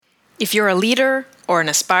If you're a leader or an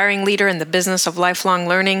aspiring leader in the business of lifelong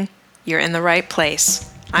learning, you're in the right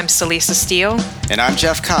place. I'm Celisa Steele. And I'm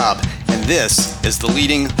Jeff Cobb, and this is the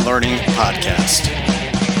Leading Learning Podcast.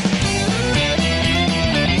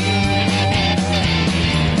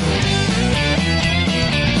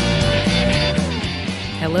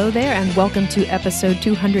 Hello there, and welcome to episode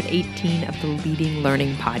 218 of the Leading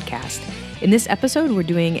Learning Podcast. In this episode, we're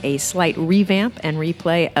doing a slight revamp and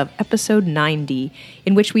replay of episode 90,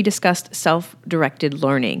 in which we discussed self-directed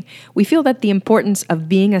learning. We feel that the importance of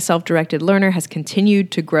being a self-directed learner has continued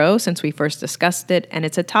to grow since we first discussed it, and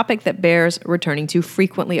it's a topic that bears returning to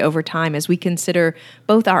frequently over time as we consider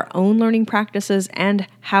both our own learning practices and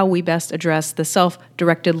how we best address the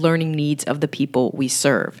self-directed learning needs of the people we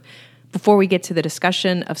serve. Before we get to the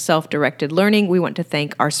discussion of self-directed learning, we want to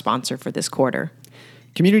thank our sponsor for this quarter.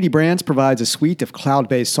 Community Brands provides a suite of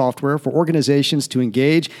cloud-based software for organizations to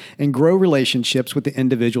engage and grow relationships with the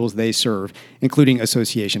individuals they serve, including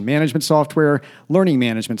association management software, learning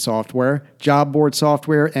management software, job board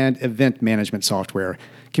software, and event management software.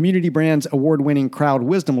 Community Brands' award-winning Crowd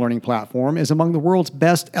Wisdom Learning platform is among the world's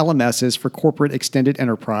best LMSs for corporate extended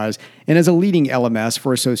enterprise and is a leading LMS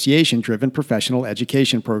for association-driven professional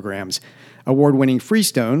education programs. Award-winning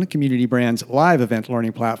Freestone, Community Brands' live event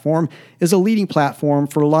learning platform, is a leading platform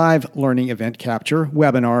for live learning event capture,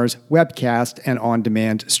 webinars, webcast, and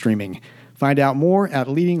on-demand streaming. Find out more at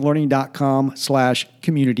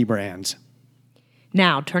leadinglearning.com/communitybrands.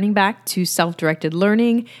 Now, turning back to self-directed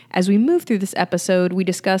learning, as we move through this episode, we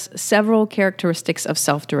discuss several characteristics of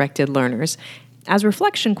self-directed learners. As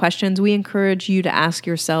reflection questions, we encourage you to ask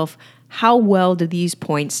yourself, how well do these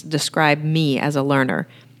points describe me as a learner?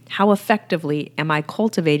 How effectively am I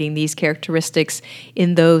cultivating these characteristics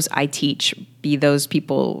in those I teach, be those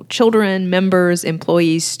people children, members,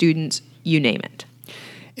 employees, students, you name it?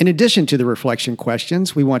 In addition to the reflection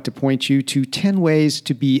questions, we want to point you to 10 ways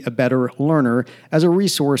to be a better learner as a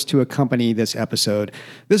resource to accompany this episode.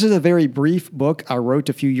 This is a very brief book I wrote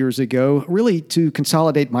a few years ago, really to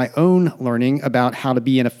consolidate my own learning about how to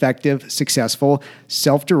be an effective, successful,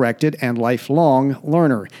 self-directed, and lifelong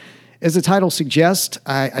learner. As the title suggests,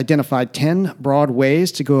 I identified 10 broad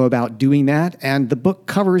ways to go about doing that, and the book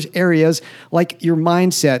covers areas like your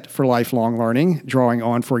mindset for lifelong learning, drawing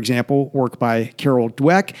on, for example, work by Carol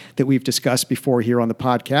Dweck that we've discussed before here on the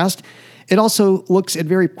podcast. It also looks at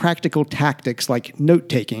very practical tactics like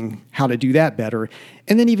note-taking, how to do that better,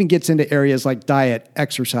 and then even gets into areas like diet,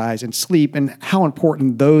 exercise, and sleep, and how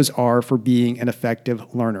important those are for being an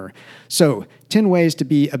effective learner. So, 10 ways to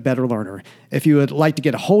be a better learner. If you would like to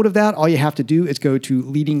get a hold of that, all you have to do is go to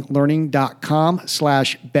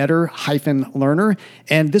leadinglearning.com/better-learner,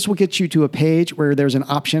 and this will get you to a page where there's an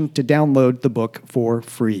option to download the book for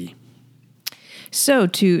free. So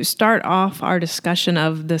to start off our discussion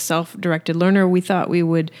of the self-directed learner, we thought we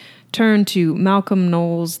would turn to Malcolm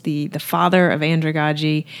Knowles, the father of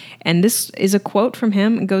andragogy. And this is a quote from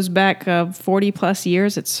him. It goes back 40 plus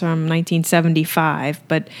years. It's from 1975.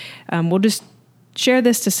 But we'll just share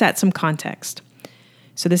this to set some context.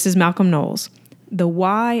 So this is Malcolm Knowles. The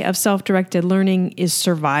why of self-directed learning is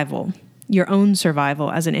survival. Your own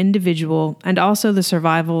survival as an individual and also the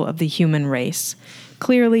survival of the human race.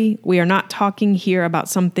 Clearly, we are not talking here about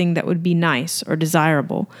something that would be nice or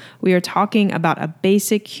desirable. We are talking about a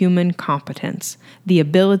basic human competence, the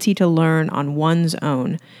ability to learn on one's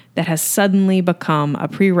own, that has suddenly become a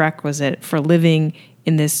prerequisite for living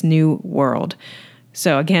in this new world.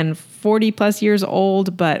 So again, 40 plus years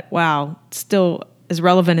old, but wow, still as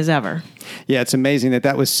relevant as ever. Yeah, it's amazing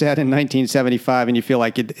that was said in 1975, and you feel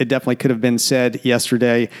like it definitely could have been said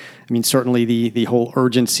yesterday. I mean, certainly the whole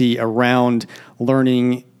urgency around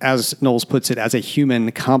learning, as Knowles puts it, as a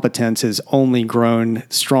human competence has only grown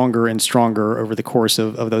stronger and stronger over the course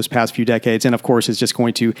of those past few decades, and of course is just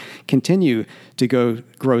going to continue to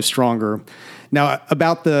grow stronger. Now,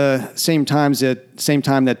 about the same time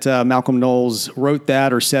that Malcolm Knowles wrote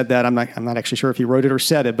that or said that, I'm not actually sure if he wrote it or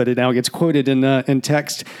said it, but it now gets quoted in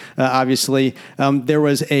text. Obviously, there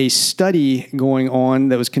was a study going on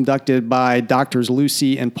that was conducted by Doctors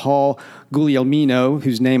Lucy and Paul Guglielmino,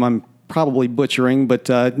 whose name I'm probably butchering, but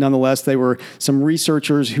nonetheless, they were some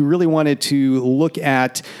researchers who really wanted to look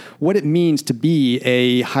at what it means to be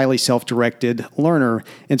a highly self-directed learner.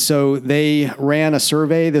 And so they ran a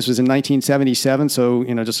survey. This was in 1977, so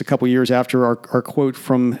just a couple years after our quote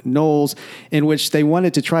from Knowles, in which they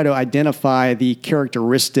wanted to try to identify the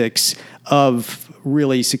characteristics of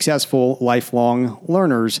really successful lifelong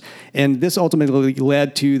learners. And this ultimately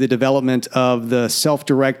led to the development of the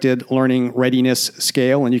self-directed learning readiness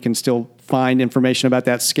scale. And you can still find information about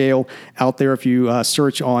that scale out there if you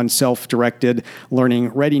search on Self-Directed Learning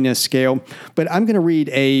Readiness Scale. But I'm going to read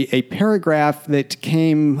a paragraph that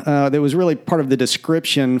came, that was really part of the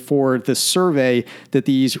description for the survey that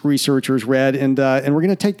these researchers read. And we're going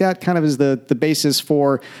to take that kind of as the basis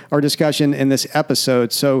for our discussion in this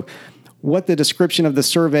episode. So what the description of the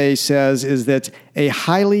survey says is that a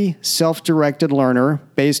highly self-directed learner,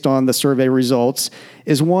 based on the survey results,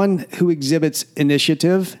 is one who exhibits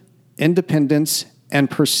initiative, independence, and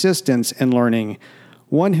persistence in learning,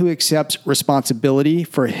 one who accepts responsibility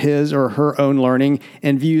for his or her own learning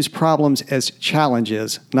and views problems as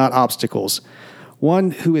challenges, not obstacles,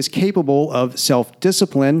 one who is capable of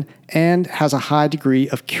self-discipline and has a high degree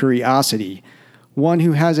of curiosity, one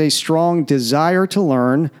who has a strong desire to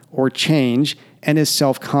learn or change and is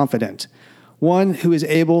self-confident, one who is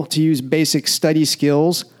able to use basic study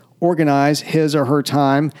skills, organize his or her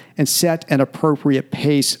time, and set an appropriate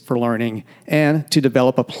pace for learning, and to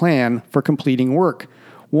develop a plan for completing work,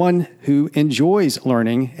 one who enjoys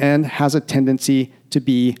learning and has a tendency to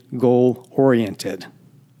be goal-oriented.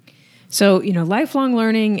 So, lifelong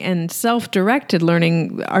learning and self-directed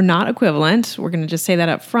learning are not equivalent. We're going to just say that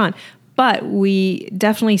up front. But we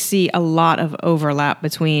definitely see a lot of overlap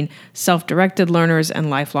between self-directed learners and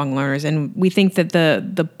lifelong learners. And we think that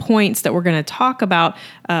the points that we're going to talk about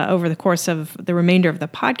over the course of the remainder of the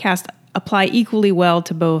podcast apply equally well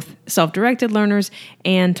to both self-directed learners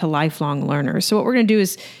and to lifelong learners. So what we're going to do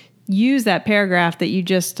is use that paragraph that you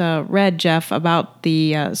just read, Jeff, about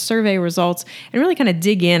the survey results and really kind of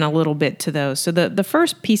dig in a little bit to those. So the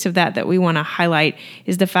first piece of that we want to highlight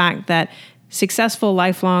is the fact that successful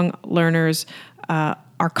lifelong learners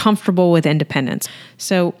are comfortable with independence.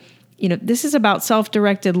 So, this is about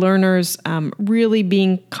self-directed learners really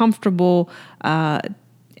being comfortable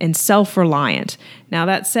and self-reliant. Now,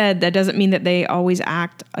 that said, that doesn't mean that they always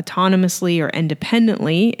act autonomously or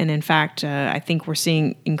independently. And in fact, I think we're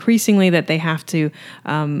seeing increasingly that they have to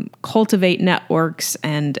cultivate networks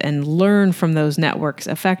and learn from those networks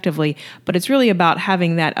effectively. But it's really about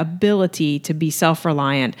having that ability to be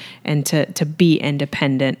self-reliant and to be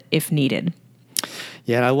independent if needed.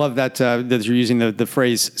 Yeah, and I love that that you're using the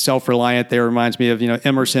phrase self-reliant. There reminds me of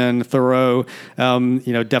Emerson, Thoreau.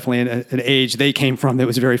 Definitely an age they came from that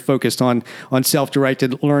was very focused on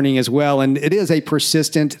self-directed learning as well, and it is a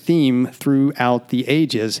persistent theme throughout the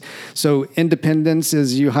ages. So independence,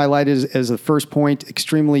 as you highlighted, as the first point,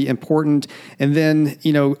 extremely important. And then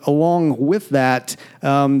along with that,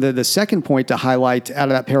 the second point to highlight out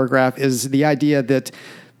of that paragraph is the idea that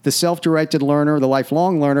the self-directed learner, the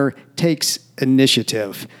lifelong learner, takes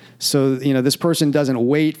initiative. So, this person doesn't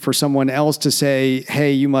wait for someone else to say,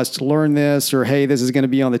 hey, you must learn this, or hey, this is going to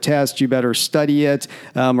be on the test, you better study it,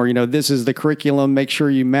 or, this is the curriculum, make sure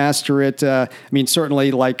you master it. Certainly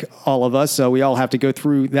like all of us, we all have to go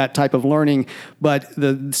through that type of learning, but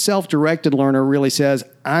the self-directed learner really says,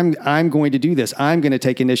 I'm going to do this. I'm going to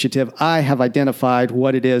take initiative. I have identified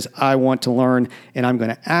what it is I want to learn, and I'm going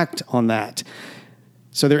to act on that.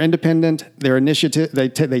 So they're independent, they're initiative, they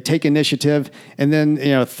take initiative. And then,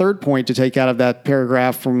 a third point to take out of that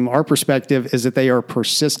paragraph from our perspective is that they are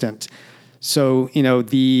persistent. So,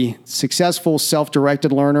 the successful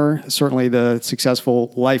self-directed learner, certainly the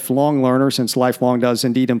successful lifelong learner, since lifelong does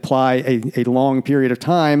indeed imply a long period of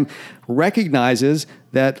time, recognizes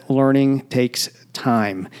that learning takes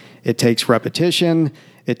time. It takes repetition,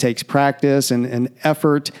 it takes practice and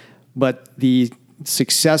effort, but the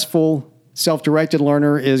successful self-directed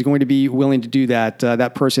learner is going to be willing to do that.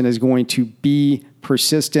 That person is going to be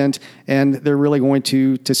persistent, and they're really going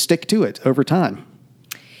to stick to it over time.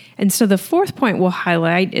 And so the fourth point we'll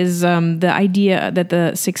highlight is the idea that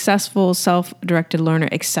the successful self-directed learner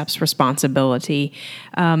accepts responsibility.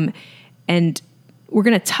 And we're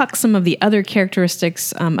going to tuck some of the other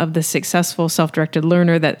characteristics of the successful self-directed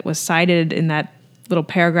learner that was cited in that little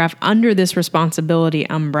paragraph under this responsibility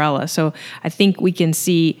umbrella. So I think we can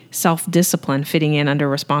see self-discipline fitting in under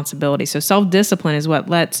responsibility. So self-discipline is what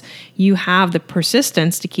lets you have the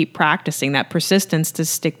persistence to keep practicing, that persistence to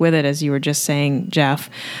stick with it, as you were just saying, Jeff.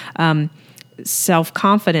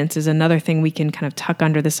 Self-confidence is another thing we can kind of tuck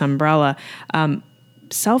under this umbrella.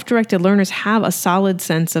 Self-directed learners have a solid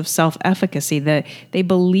sense of self-efficacy, that they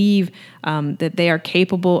believe that they are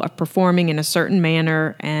capable of performing in a certain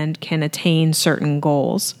manner and can attain certain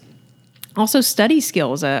goals. Also, study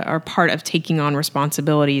skills are part of taking on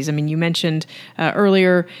responsibilities. You mentioned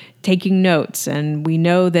earlier taking notes, and we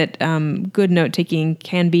know that good note-taking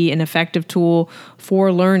can be an effective tool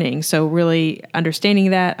for learning. So really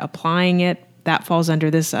understanding that, applying it, that falls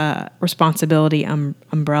under this responsibility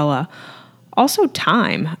umbrella. Also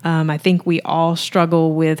time. I think we all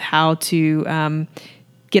struggle with how to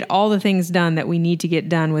get all the things done that we need to get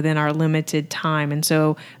done within our limited time. And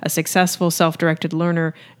so a successful self-directed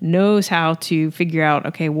learner knows how to figure out,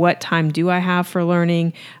 okay, what time do I have for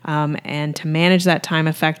learning, and to manage that time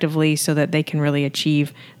effectively so that they can really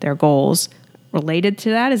achieve their goals. Related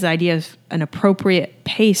to that is the idea of an appropriate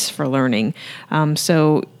pace for learning. This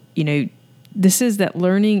is that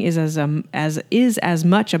learning is as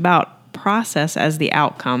much about process as the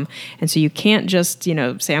outcome. And so you can't just, say,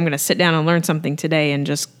 I'm going to sit down and learn something today and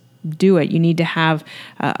just do it. You need to have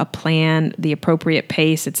a plan, the appropriate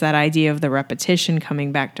pace. It's that idea of the repetition,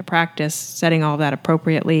 coming back to practice, setting all that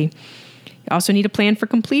appropriately. You also need a plan for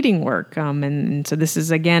completing work. And so this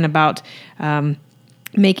is, again, about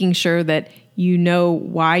making sure that you know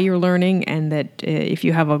why you're learning, and that if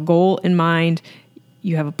you have a goal in mind,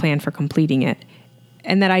 you have a plan for completing it.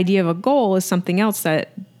 And that idea of a goal is something else that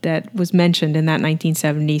was mentioned in that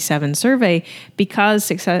 1977 survey, because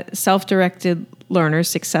successful self-directed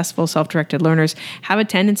learners have a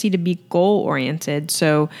tendency to be goal-oriented.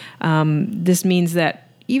 So this means that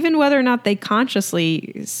even whether or not they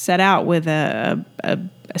consciously set out with a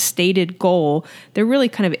stated goal, they're really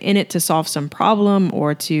kind of in it to solve some problem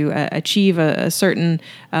or to achieve a certain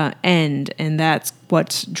end, and that's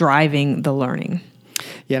what's driving the learning.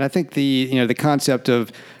 Yeah, and I think the concept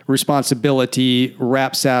of responsibility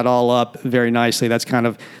wraps that all up very nicely. That's kind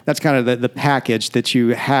of the package that you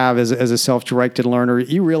have as a self-directed learner.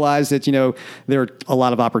 You realize that there are a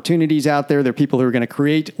lot of opportunities out there. There are people who are going to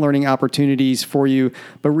create learning opportunities for you,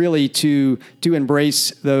 but really to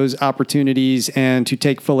embrace those opportunities and to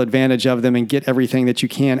take full advantage of them and get everything that you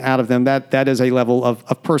can out of them. That is a level of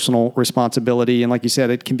personal responsibility, and like you said,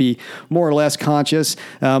 it can be more or less conscious.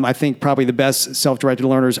 I think probably the best self-directed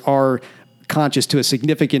learners are conscious to a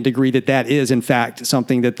significant degree that is, in fact,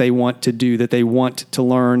 something that they want to do, that they want to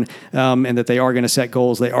learn, and that they are going to set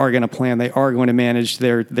goals, they are going to plan, they are going to manage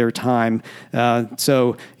their time.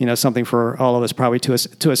 So, something for all of us probably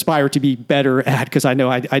to aspire to be better at, because I know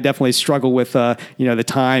I definitely struggle with, the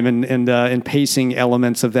time and pacing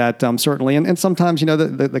elements of that, certainly. And sometimes,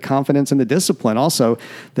 the confidence and the discipline also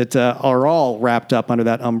that are all wrapped up under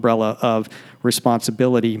that umbrella of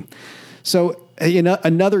responsibility. So,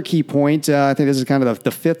 another key point, I think this is kind of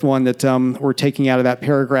the fifth one that we're taking out of that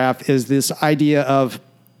paragraph, is this idea of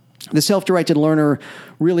the self-directed learner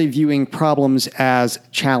really viewing problems as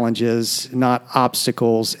challenges, not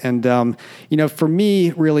obstacles. And, for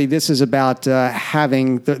me, really, this is about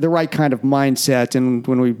having the right kind of mindset. And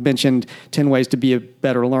when we mentioned 10 ways to be a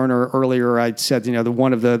better learner earlier, I said,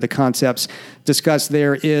 one of the concepts discussed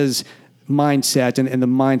there is mindset and the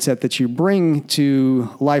mindset that you bring to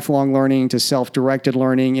lifelong learning, to self-directed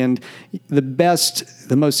learning. And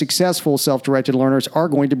the most successful self-directed learners are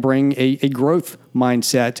going to bring a growth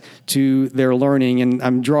mindset to their learning. And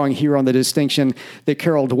I'm drawing here on the distinction that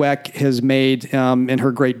Carol Dweck has made in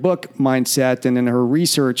her great book, Mindset, and in her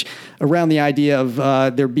research around the idea of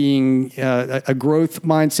there being a growth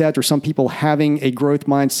mindset, or some people having a growth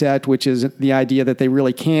mindset, which is the idea that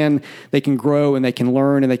they can grow and they can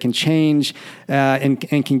learn and they can change and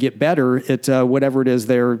can get better at whatever it is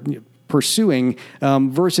they're pursuing,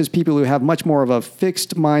 versus people who have much more of a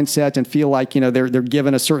fixed mindset and feel like they're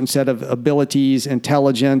given a certain set of abilities,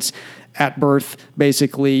 intelligence at birth.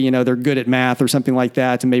 Basically, they're good at math or something like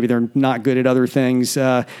that, and maybe they're not good at other things,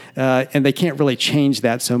 and they can't really change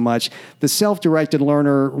that so much. The self-directed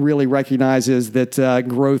learner really recognizes that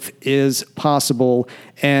growth is possible,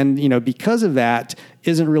 and because of that,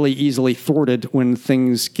 isn't really easily thwarted when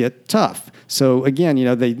things get tough. So again,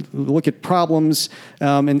 they look at problems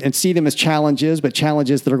and see them as challenges, but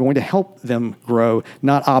challenges that are going to help them grow,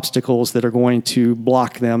 not obstacles that are going to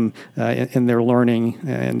block them in their learning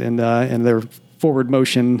and their forward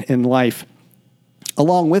motion in life.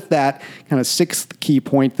 Along with that, kind of sixth key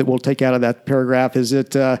point that we'll take out of that paragraph is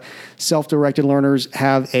that self-directed learners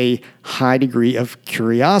have a high degree of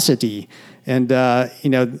curiosity. And,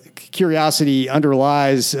 curiosity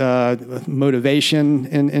underlies motivation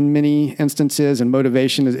in many instances, and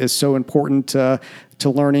motivation is so important to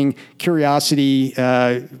learning. Curiosity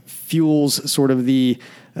fuels sort of the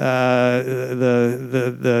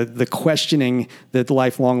questioning that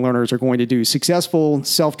lifelong learners are going to do. Successful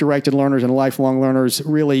self-directed learners and lifelong learners,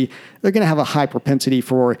 really, they're going to have a high propensity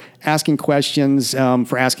for asking questions,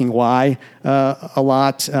 for asking why a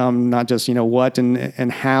lot, not just what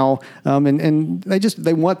and how, and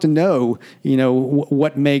they want to know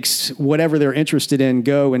what makes whatever they're interested in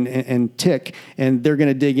go and tick, and they're going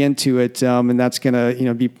to dig into it, and that's going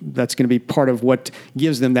to be part of what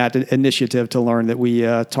gives them that initiative to learn that we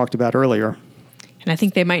talked about earlier. And I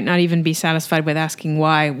think they might not even be satisfied with asking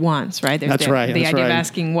why once, right? There's That's the, right. The That's idea right. of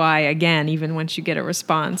asking why again, even once you get a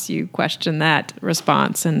response, you question that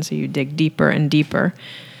response, and so you dig deeper and deeper.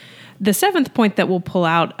 The seventh point that we'll pull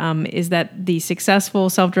out is that the successful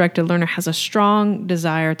self-directed learner has a strong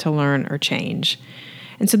desire to learn or change.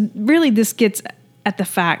 And so really this gets at the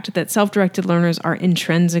fact that self-directed learners are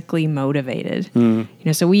intrinsically motivated.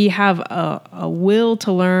 So we have a will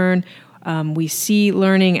to learn. We see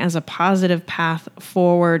learning as a positive path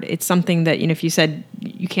forward. It's something that, if you said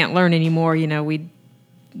you can't learn anymore,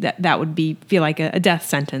 that would feel like a death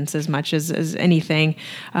sentence as much as anything.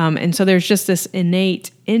 And so there's just this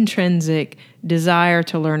innate, intrinsic desire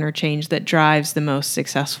to learn or change that drives the most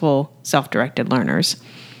successful self-directed learners.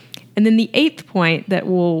 And then the eighth point that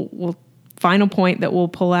final point that we'll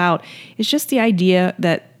pull out is just the idea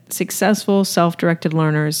that successful self-directed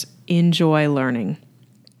learners enjoy learning.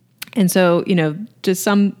 And so, to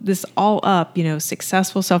sum this all up,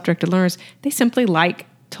 successful self-directed learners, they simply like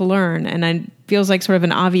to learn. And it feels like sort of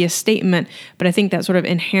an obvious statement, but I think that sort of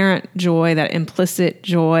inherent joy, that implicit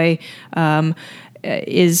joy,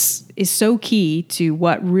 is so key to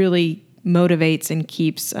what really motivates and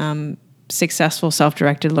keeps successful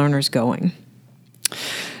self-directed learners going.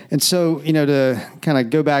 And so, to kind of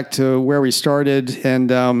go back to where we started and,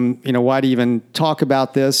 why to even talk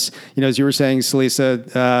about this, as you were saying,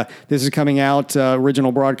 Celisa, this is coming out,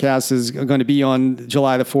 original broadcast is going to be on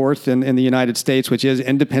July the 4th in the United States, which is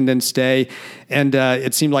Independence Day. And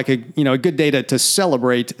it seemed like a good day to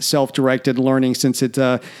celebrate self-directed learning, since it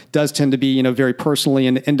does tend to be, very personally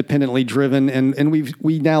and independently driven. And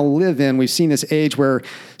we've seen this age where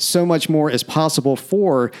so much more is possible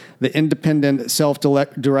for the independent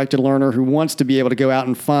self-directed learner who wants to be able to go out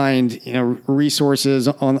and find resources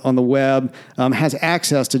on the web, has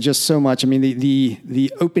access to just so much. I mean,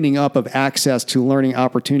 the opening up of access to learning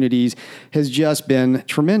opportunities has just been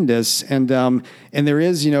tremendous, and there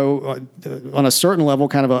is on a certain level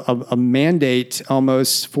kind of a mandate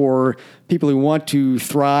almost for people who want to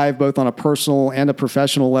thrive both on a personal and a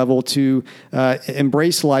professional level to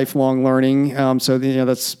embrace lifelong learning. So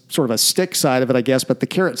that's sort of a stick side of it, I guess, but the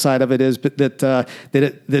carrot side of it is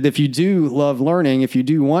that if you do love learning, if you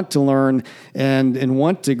do want to learn and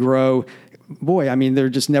want to grow, boy, I mean, there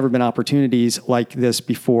have just never been opportunities like this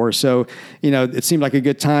before. So, it seemed like a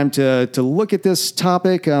good time to look at this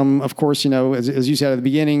topic. Of course, as you said at the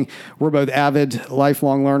beginning, we're both avid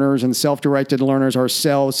lifelong learners and self-directed learners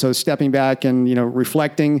ourselves. So stepping back and,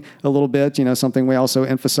 reflecting a little bit, something we also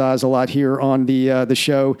emphasize a lot here on the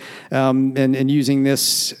show, and using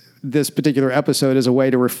this particular episode as a way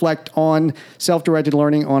to reflect on self-directed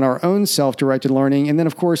learning, on our own self-directed learning. And then,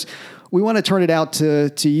 of course, we want to turn it out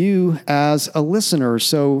to you as a listener.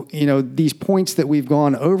 So, these points that we've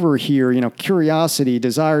gone over here, curiosity,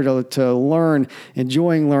 desire to learn,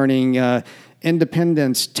 enjoying learning,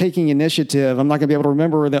 independence, taking initiative. I'm not going to be able to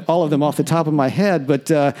remember all of them off the top of my head,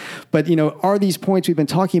 but are these points we've been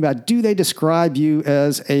talking about, do they describe you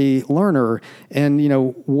as a learner? And,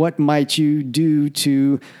 what might you do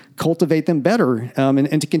to cultivate them better,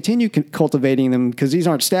 and to continue cultivating them, because these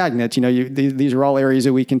aren't stagnant. These are all areas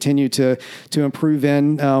that we continue to improve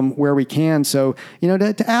in where we can. So,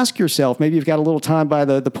 to ask yourself, maybe you've got a little time by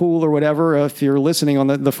the pool or whatever, if you're listening on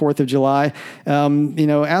the 4th of July,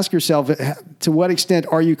 ask yourself, to what extent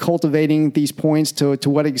are you cultivating these points? To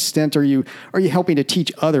what extent are you helping to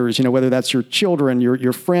teach others, whether that's your children,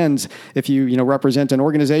 your friends, if you represent an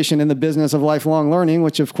organization in the business of lifelong learning,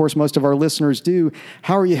 which of course most of our listeners do.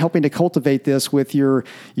 How are you helping to cultivate this with your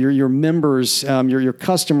members, your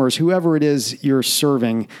customers, whoever it is you're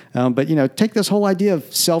serving? But take this whole idea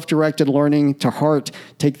of self-directed learning to heart.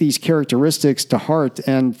 Take these characteristics to heart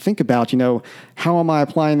and think about, how am I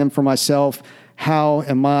applying them for myself? How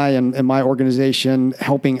am I and my organization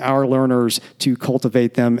helping our learners to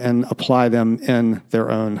cultivate them and apply them in their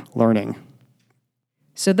own learning?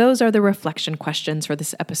 So those are the reflection questions for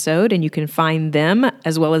this episode, and you can find them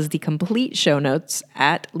as well as the complete show notes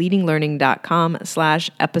at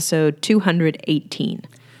leadinglearning.com/episode 218.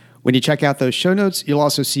 When you check out those show notes, you'll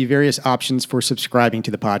also see various options for subscribing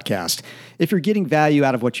to the podcast. If you're getting value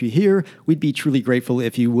out of what you hear, we'd be truly grateful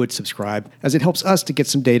if you would subscribe, as it helps us to get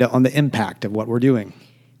some data on the impact of what we're doing.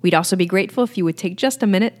 We'd also be grateful if you would take just a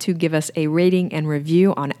minute to give us a rating and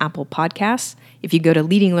review on Apple Podcasts. If you go to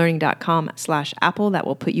leadinglearning.com/Apple, that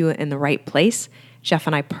will put you in the right place. Jeff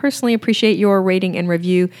and I personally appreciate your rating and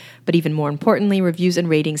review, but even more importantly, reviews and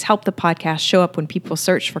ratings help the podcast show up when people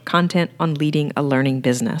search for content on leading a learning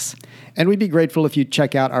business. And we'd be grateful if you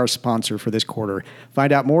check out our sponsor for this quarter.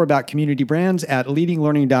 Find out more about Community Brands at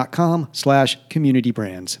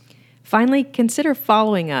leadinglearning.com/communitybrands. Finally, consider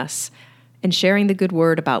following us and sharing the good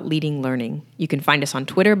word about Leading Learning. You can find us on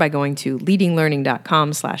Twitter by going to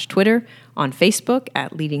leadinglearning.com/Twitter, on Facebook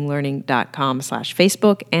at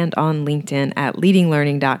leadinglearning.com/Facebook, and on LinkedIn at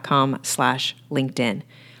leadinglearning.com/LinkedIn.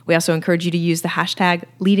 We also encourage you to use the hashtag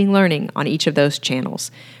Leading Learning on each of those channels.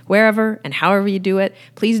 Wherever and however you do it,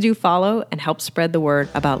 please do follow and help spread the word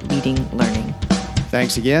about leading learning.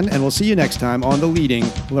 Thanks again, and we'll see you next time on the Leading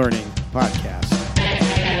Learning Podcast.